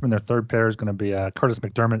defensemen. Their third pair is going to be Curtis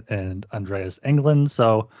McDermott and Andreas Englund.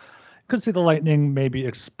 So could see the Lightning maybe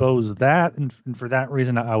expose that, and for that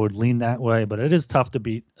reason, I would lean that way. But it is tough to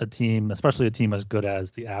beat a team, especially a team as good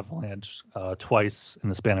as the Avalanche, twice in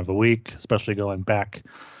the span of a week, especially going back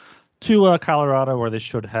to Colorado, where they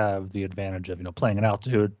should have the advantage of playing in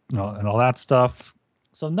altitude, and all that stuff.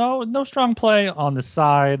 So no strong play on the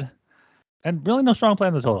side, and really no strong play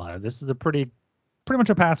on the total either. This is a pretty much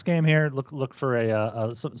a pass game here. Look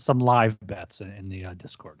for some live bets in the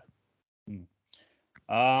Discord.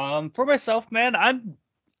 For myself, man, I'm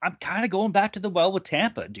kind of going back to the well with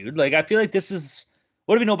Tampa, dude. Like, I feel like this is,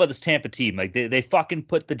 what do we know about this Tampa team? Like, they fucking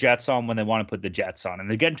put the Jets on when they want to put the Jets on, and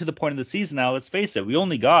they're getting to the point of the season now. Let's face it, we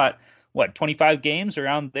only got 25 games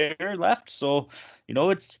around there left, so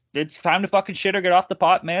it's time to fucking shit or get off the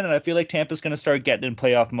pot, man. And I feel like Tampa's gonna start getting in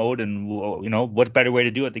playoff mode, and what better way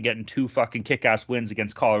to do it than getting 2 fucking kick-ass wins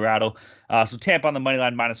against Colorado. So Tampa on the money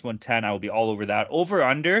line minus 110, I will be all over that. Over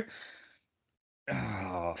under.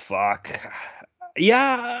 Oh, fuck.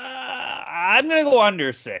 Yeah, I'm going to go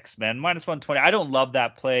under 6, man. Minus 120. I don't love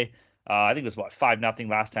that play. I think it was, 5-0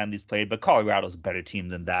 last time these played, but Colorado's a better team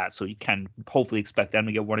than that, so you can hopefully expect them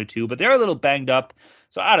to get 1 or 2, but they're a little banged up,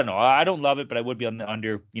 so I don't know. I don't love it, but I would be on the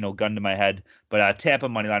under, gun to my head. But Tampa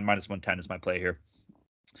money line minus 110 is my play here.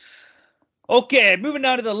 Okay, moving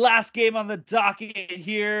down to the last game on the docket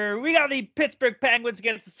here. We got the Pittsburgh Penguins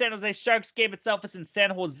against the San Jose Sharks. Game itself is in San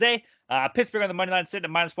Jose. Pittsburgh on the money line sitting at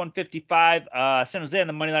minus 155. San Jose on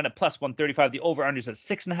the money line at plus 135. The over-under is at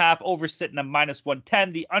 6.5. Over sitting at minus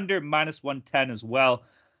 110. The under minus 110 as well.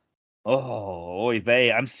 Oh, oy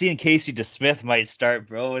vey. I'm seeing Casey DeSmith might start,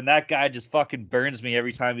 bro. And that guy just fucking burns me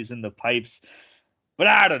every time he's in the pipes. But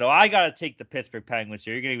I don't know. I got to take the Pittsburgh Penguins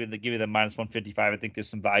here. You're going to give me the minus 155. I think there's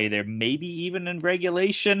some value there. Maybe even in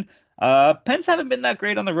regulation. Pens haven't been that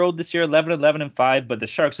great on the road this year. 11-11-5, but the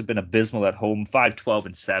Sharks have been abysmal at home.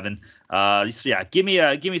 5-12-7. So yeah, give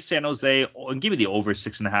me San Jose and give me the over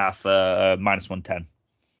 6.5 minus 110.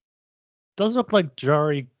 does look like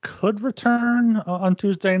Jari could return on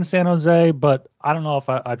Tuesday in San Jose, but I don't know if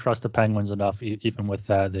I trust the Penguins enough, even with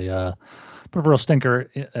that. The real stinker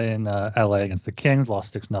in LA against the Kings,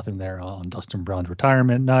 lost 6-0 there on Dustin Brown's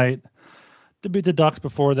retirement night. To beat the Ducks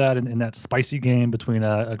before that in that spicy game between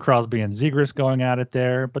Crosby and Zegras going at it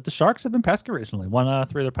there. But the Sharks have been pesky recently. Won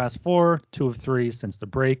 3 of their past 4, 2 of 3 since the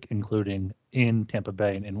break, including in Tampa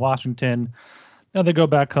Bay and in Washington. Now they go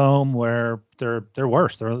back home where they're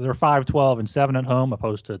worse. They're 5-12-7 at home,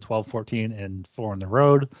 opposed to 12-14-4 on the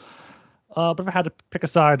road. But if I had to pick a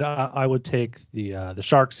side, I would take the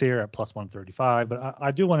Sharks here at plus 135. But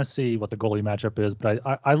I do want to see what the goalie matchup is. But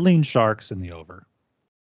I lean Sharks in the over.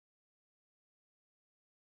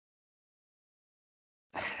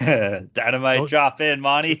 Dynamite drop in,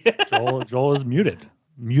 Monty. Joel is muted.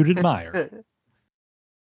 Muted Meyer.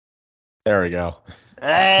 There we go.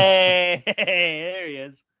 Hey, there he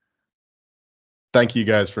is. Thank you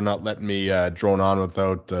guys for not letting me drone on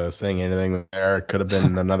without saying anything there. It could have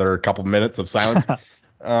been another couple minutes of silence.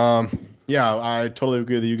 Yeah, I totally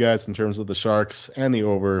agree with you guys in terms of the Sharks and the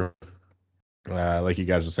over. Like you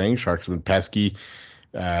guys were saying, Sharks have been pesky.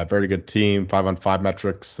 Very good team, 5-on-5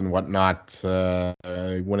 metrics and whatnot.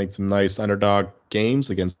 Winning some nice underdog games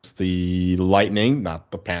against the Lightning,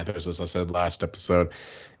 not the Panthers, as I said last episode,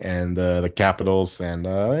 and the Capitals. And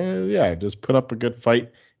yeah, just put up a good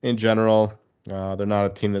fight in general. They're not a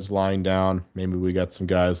team that's lying down. Maybe we got some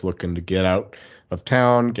guys looking to get out of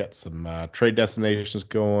town, get some trade destinations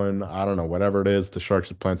going. I don't know, whatever it is. The Sharks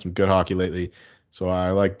have playing some good hockey lately. So I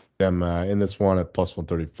like them in this one at plus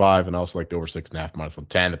 135, and I also like the over 6.5 minus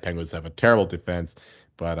 110. The Penguins have a terrible defense,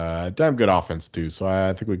 but damn good offense too. So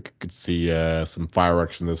I think we could see some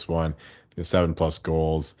fireworks in this one, 7+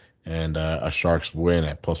 goals, and a Sharks win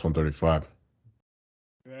at plus 135.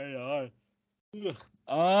 Right on.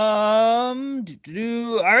 All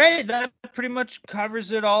right, that pretty much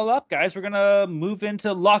covers it all up, guys. We're gonna move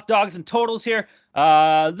into lock dogs and totals here.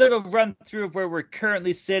 Little run through of where we're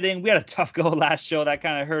currently sitting. We had a tough go last show that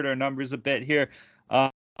kind of hurt our numbers a bit here.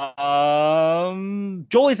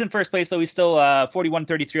 Joel's in first place, though. He's still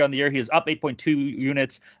 41.33 on the year. He is up 8.2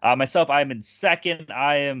 units. Myself, I am in second.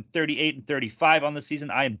 I am 38.35 on the season.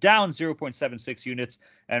 I am down 0.76 units.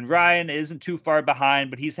 And Ryan isn't too far behind,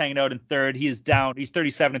 but he's hanging out in third. He is down. He's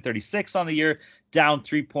 37.36 on the year, down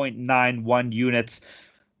 3.91 units.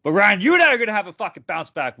 But Ryan, you and I are going to have a fucking bounce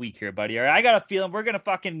back week here, buddy. All right? I got a feeling we're going to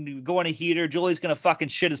fucking go on a heater. Julie's going to fucking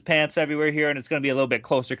shit his pants everywhere here, and it's going to be a little bit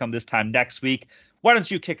closer come this time next week. Why don't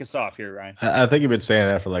you kick us off here, Ryan? I think you've been saying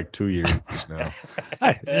that for like 2 years now.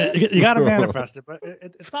 Hey, you got to manifest it, but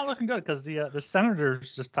it's not looking good because the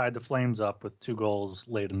Senators just tied the Flames up with 2 goals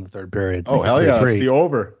late in the third period. Oh, hell yeah. That's the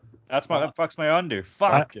over. That fucks my under.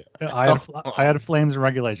 Fuck. I had Flames in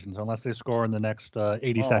regulation, so unless they score in the next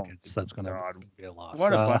 80 seconds, that's going to be a loss.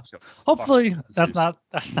 What a bunch of hopefully that's not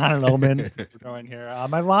an omen we're going here.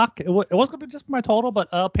 My lock, it was going to be just my total,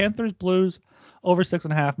 but Panthers Blues over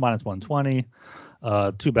 6.5 minus 120.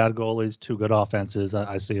 2 bad goalies, 2 good offenses.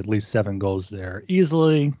 I see at least 7 goals there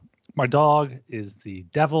easily. My dog is the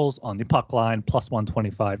Devils on the puck line, plus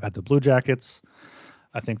 125 at the Blue Jackets.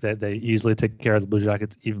 I think that they easily take care of the Blue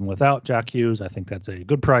Jackets even without Jack Hughes. I think that's a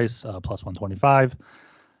good price, plus 125.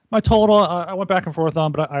 My total, I went back and forth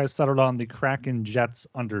on, but I settled on the Kraken Jets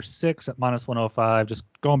under 6 at minus 105. Just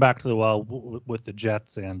going back to the well with the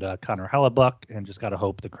Jets and Connor Hellebuck, and just got to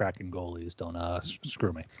hope the Kraken goalies don't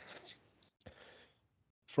screw me.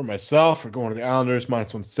 For myself, we're going to the Islanders,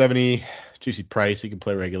 minus 170. Juicy price. You can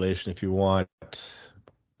play regulation if you want.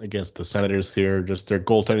 Against the Senators here, just their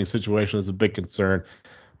goaltending situation is a big concern.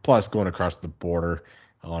 Plus, going across the border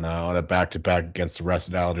on a back-to-back against the rest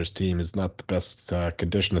of the Islanders team is not the best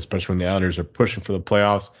condition, especially when the Islanders are pushing for the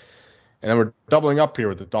playoffs. And then we're doubling up here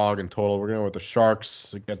with the dog in total. We're going with the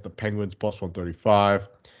Sharks against the Penguins, plus 135.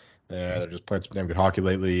 They're just playing some damn good hockey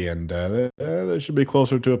lately, and they should be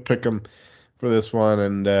closer to a pick 'em for this one.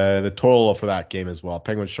 And the total for that game as well.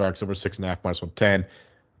 Penguins Sharks over 6.5 minus 110.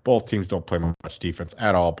 Both teams don't play much defense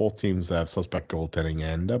at all. Both teams have suspect goaltending,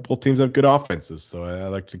 and both teams have good offenses. So I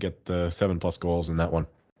like to get 7+ goals in that one.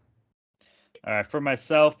 All right, for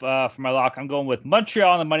myself, for my lock, I'm going with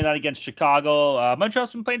Montreal on the money line against Chicago.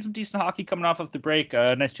 Montreal's been playing some decent hockey coming off of the break.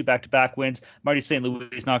 Nice 2 back-to-back wins. Marty St. Louis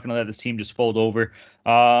is not going to let this team just fold over.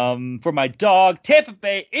 For my dog, Tampa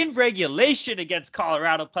Bay in regulation against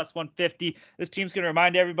Colorado, plus 150. This team's going to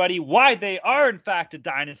remind everybody why they are, in fact, a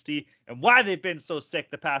dynasty and why they've been so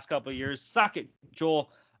sick the past couple of years. Suck it,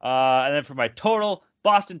 Joel. And then for my total,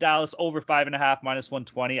 Boston, Dallas over 5.5 minus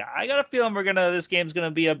 120. I got a feeling this game's gonna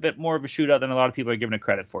be a bit more of a shootout than a lot of people are giving it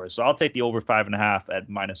credit for. So I'll take the over 5.5 at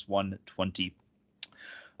minus 120.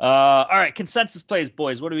 All right, consensus plays,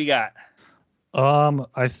 boys. What do we got?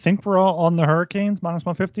 I think we're all on the Hurricanes minus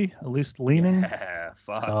 150, at least leaning. Yeah,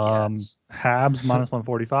 fuck yes. Habs minus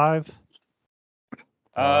 145.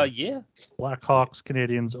 Yeah. Blackhawks,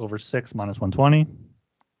 Canadians over 6 minus 120.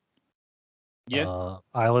 Yeah.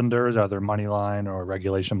 Islanders, either money line or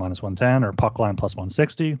regulation minus 110 or puck line plus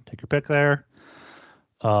 160. Take your pick there.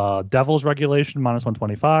 Devils regulation minus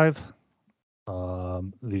 125.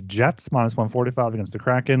 The Jets minus 145 against the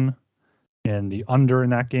Kraken. And the under in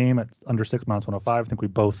that game at under 6 minus 105. I think we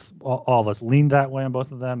both, all of us leaned that way on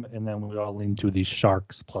both of them. And then we all leaned to the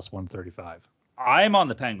Sharks plus 135. I'm on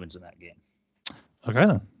the Penguins in that game. Okay,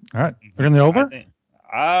 then. All right. We're in the over?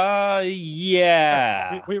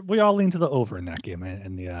 Yeah. We all lean to the over in that game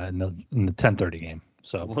in the 10:30 game.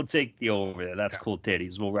 So we'll take the over there. That's cool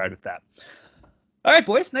titties. We'll ride with that. All right,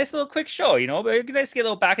 boys. Nice little quick show, but nice to get a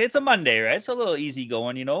little back. It's a Monday, right? So a little easy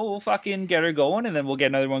going, We'll fucking get her going, and then we'll get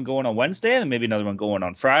another one going on Wednesday, and then maybe another one going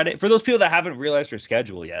on Friday. For those people that haven't realized our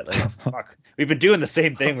schedule yet, fuck, we've been doing the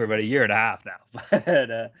same thing for about a year and a half now.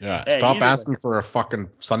 But, stop asking for a fucking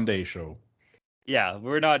Sunday show. Yeah,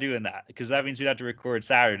 we're not doing that because that means we'd have to record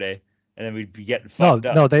Saturday, and then we'd be getting fucked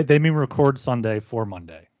up. No, they mean record Sunday for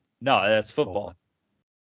Monday. No, that's football.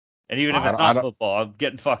 And even if it's not football, I'm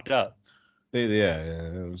getting fucked up. Yeah,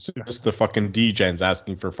 it was just the fucking D-gens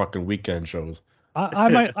asking for fucking weekend shows.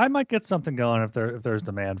 I might get something going if there's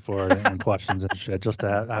demand for it and questions and shit, just to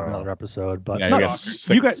have another episode. But no,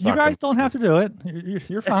 you guys don't have to do it.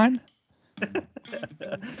 You're fine.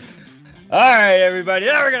 All right, everybody.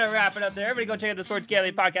 Now we're going to wrap it up there. Everybody go check out the Sports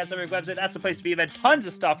Gambling Podcast Network website. That's the place to be. We've had tons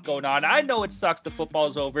of stuff going on. I know it sucks the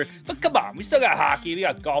football's over, but come on. We still got hockey. We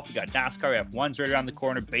got golf. We got NASCAR. We have F1's right around the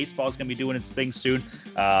corner. Baseball's going to be doing its thing soon.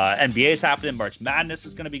 NBA's happening. March Madness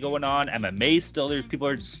is going to be going on. MMA's still there. People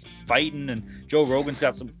are just fighting, and Joe Rogan's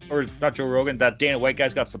got some, or not Joe Rogan, that Dana White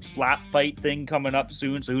guy's got some slap fight thing coming up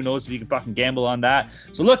soon, so who knows if you can fucking gamble on that.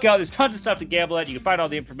 So look out. There's tons of stuff to gamble at. You can find all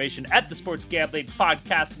the information at the Sports Gambling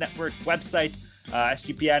Podcast Network website.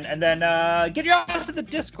 SGPN, and then get your ass in the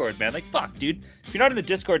Discord, man. Like, fuck, dude. If you're not in the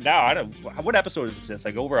Discord now, I don't. What episode is this?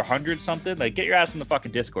 Like over 100 something? Like, get your ass in the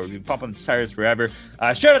fucking Discord. We've been pumping the tires forever.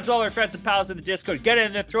 Shout out to all our friends and pals in the Discord. Get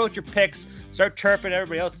in there, throw out your picks, start chirping.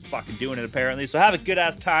 Everybody else is fucking doing it apparently. So have a good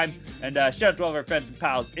ass time, and shout out to all of our friends and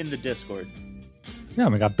pals in the Discord. Yeah,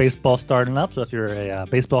 we got baseball starting up. So if you're a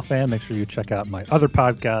baseball fan, make sure you check out my other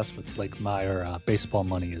podcast with Blake Meyer. Baseball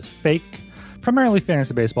Money is Fake. Primarily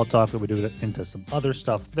fantasy baseball talk, but we do get into some other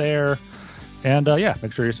stuff there. And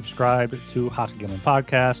make sure you subscribe to Hockey Gambling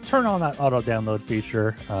Podcast. Turn on that auto download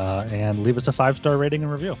feature and leave us a 5-star rating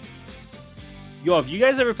and review. Yo, have you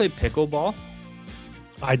guys ever played pickleball?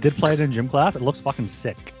 I did play it in gym class. It looks fucking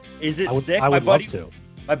sick. Is it sick? I would love to.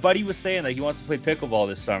 My buddy was saying that he wants to play pickleball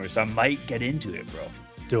this summer, so I might get into it, bro.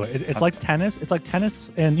 Do it. It's like tennis. It's like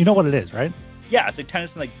tennis, and you know what it is, right? Yeah, it's like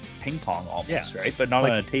tennis and like ping pong almost, right? But not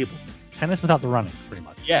on a table. Tennis without the running, pretty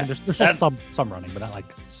much. Yeah. I mean, there's just some running, but not like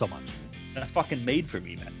so much. That's fucking made for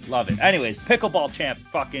me, man. Love it. Anyways, pickleball champ,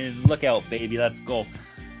 fucking look out, baby. Let's go. All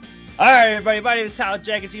right, everybody. My name is Talent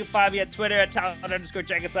Jenkins. You can find me at Twitter at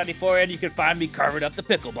Talent_Jenkins94, and you can find me carving up the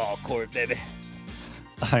pickleball court, baby.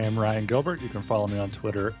 I am Ryan Gilbert. You can follow me on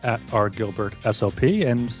Twitter at rgilbertsop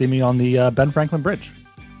and see me on the Ben Franklin Bridge.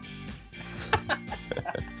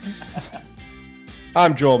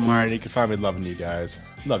 I'm Joel Martin. You can find me loving you guys.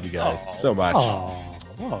 Love you guys so much. Oh,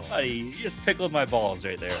 buddy, you just pickled my balls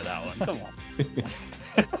right there with that one. Come on.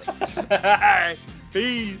 All right,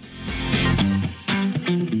 peace.